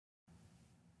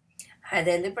Hi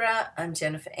there, Libra. I'm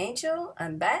Jennifer Angel.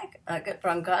 I'm back. I got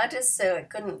bronchitis, so I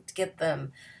couldn't get the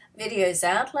videos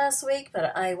out last week,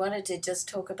 but I wanted to just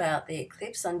talk about the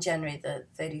eclipse on January the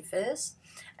 31st,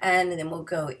 and then we'll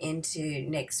go into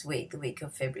next week, the week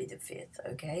of February the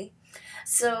 5th, okay?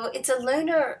 So it's a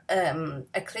lunar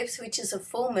eclipse, which is a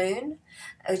full moon,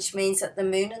 which means that the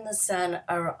moon and the sun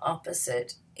are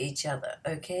opposite each other,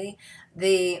 okay?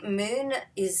 The moon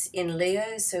is in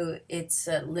Leo, so it's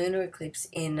a lunar eclipse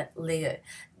in Leo.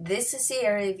 This is the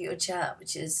area of your chart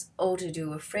which is all to do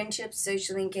with friendships,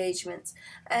 social engagements,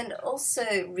 and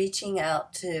also reaching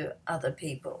out to other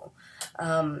people.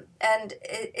 And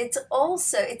it's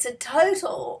a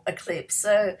total eclipse,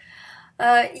 so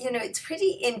it's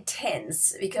pretty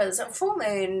intense because a full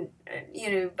moon,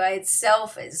 by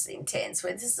itself is intense,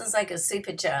 where this is like a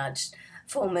supercharged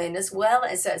full moon as well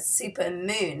as a super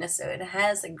moon, so it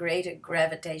has a greater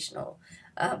gravitational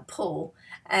pull,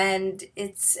 and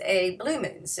it's a blue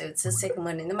moon, so it's the second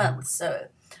one in the month, so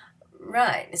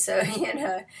right, so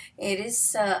it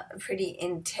is pretty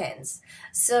intense.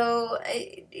 So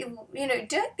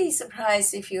don't be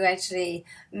surprised if you actually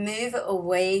move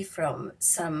away from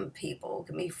some people. It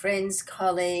can be friends,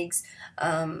 colleagues,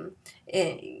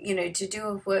 to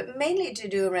do with work, mainly to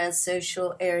do around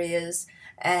social areas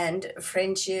and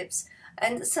friendships.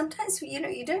 And sometimes,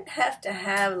 you don't have to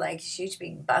have like a huge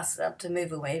big bust up to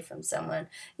move away from someone.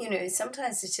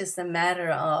 Sometimes it's just a matter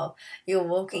of you're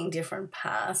walking different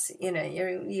paths.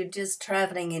 You're just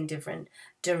traveling in different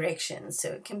directions. So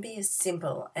it can be as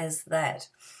simple as that.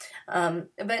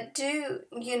 But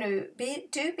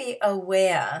be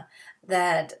aware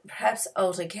that perhaps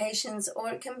altercations, or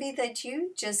it can be that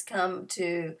you just come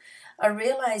to a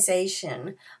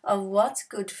realization of what's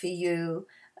good for you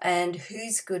and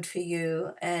who's good for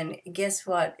you, and guess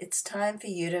what? It's time for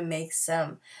you to make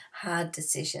some hard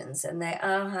decisions, and they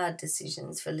are hard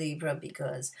decisions for Libra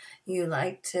because you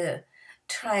like to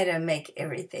try to make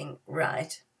everything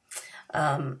right.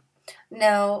 And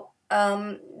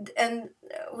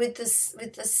with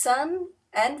the Sun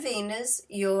and Venus,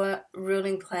 your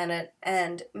ruling planet,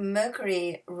 and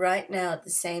Mercury right now at the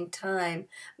same time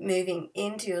moving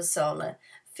into your solar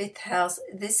fifth house,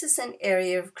 this is an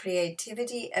area of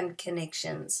creativity and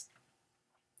connections.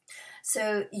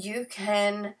 So you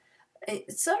can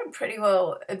sort of pretty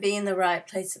well be in the right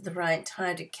place at the right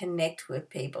time to connect with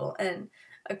people. And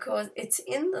of course, it's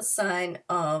in the sign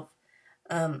of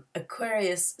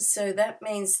Aquarius, so that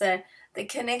means that the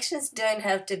connections don't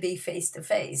have to be face to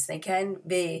face. They can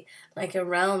be like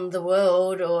around the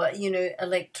world, or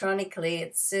electronically.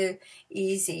 It's so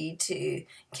easy to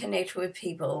connect with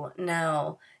people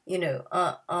now,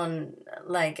 on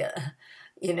like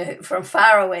from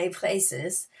faraway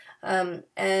places, and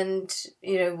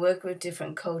work with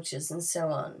different cultures and so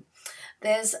on.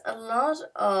 There's a lot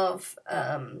of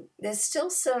there's still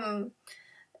some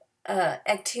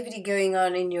activity going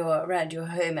on around your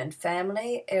home and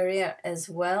family area as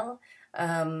well.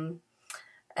 And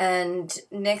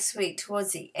next week,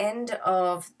 towards the end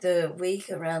of the week,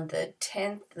 around the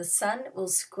 10th, the Sun will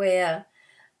square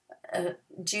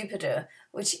Jupiter,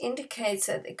 which indicates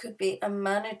that there could be a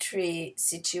monetary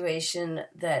situation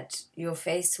that you're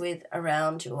faced with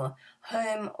around your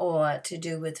home or to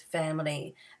do with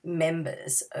family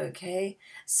members, okay?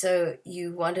 So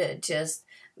you want to just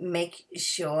make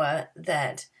sure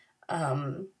that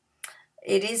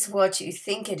it is what you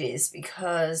think it is,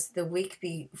 because the week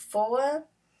before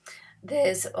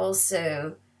there's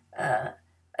also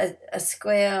a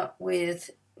square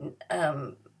with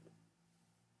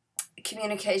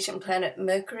communication planet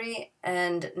Mercury,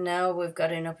 and now we've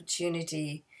got an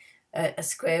opportunity, a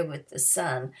square with the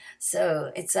Sun.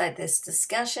 So it's like there's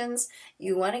discussions.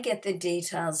 You want to get the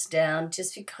details down.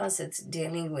 Just because it's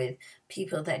dealing with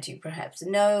people that you perhaps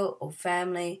know or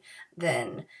family,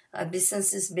 then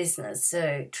business is business.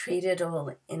 So treat it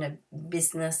all in a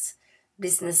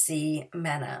businessy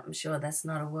manner. I'm sure that's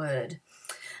not a word.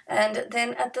 And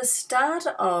then at the start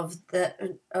of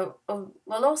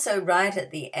also right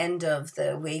at the end of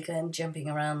the week, I'm jumping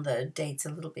around the dates a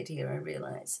little bit here, I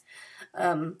realize.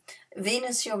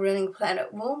 Venus, your ruling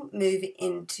planet, will move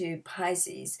into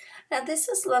Pisces. Now, this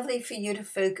is lovely for you to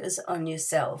focus on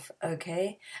yourself,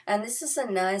 okay? And this is a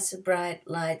nice, bright,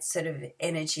 light sort of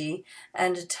energy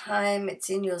and a time. It's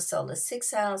in your solar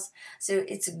sixth house, so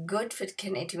it's good for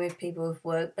connecting with people with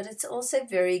work, but it's also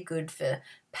very good for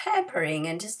pampering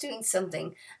and just doing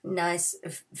something nice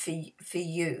for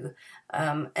you.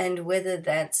 And whether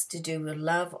that's to do with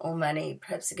love or money,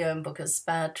 perhaps go and book a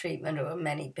spa treatment or a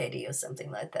mani-pedi or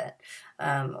something like that,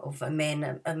 or for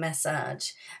men, a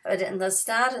massage. But in the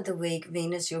start of the week,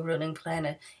 Venus, your ruling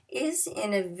planet, is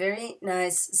in a very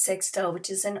nice sextile, which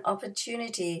is an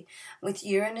opportunity with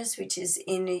Uranus, which is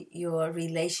in your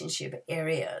relationship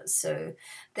area. So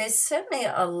there's certainly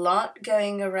a lot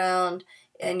going around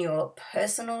in your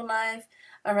personal life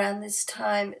around this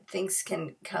time. Things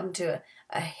can come to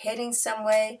a heading some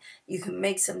way. You can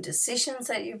make some decisions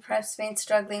that you've perhaps been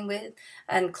struggling with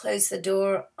and close the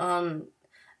door on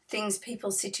things,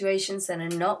 people, situations that are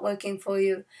not working for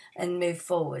you and move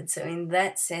forward. So in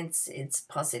that sense, it's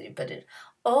positive, but it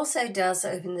also does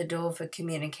open the door for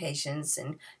communications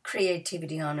and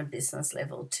creativity on a business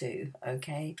level too,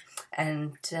 okay?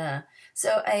 And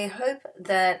so I hope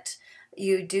that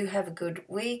you do have a good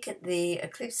week. The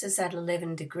eclipse is at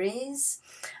 11 degrees,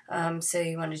 so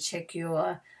you want to check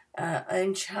your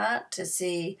own chart to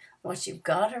see what you've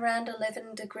got around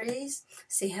 11 degrees,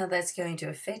 see how that's going to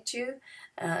affect you.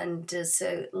 And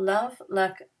so love,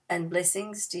 luck, and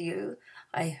blessings to you.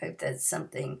 I hope that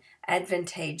something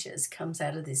advantageous comes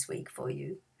out of this week for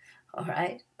you. All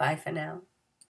right, bye for now.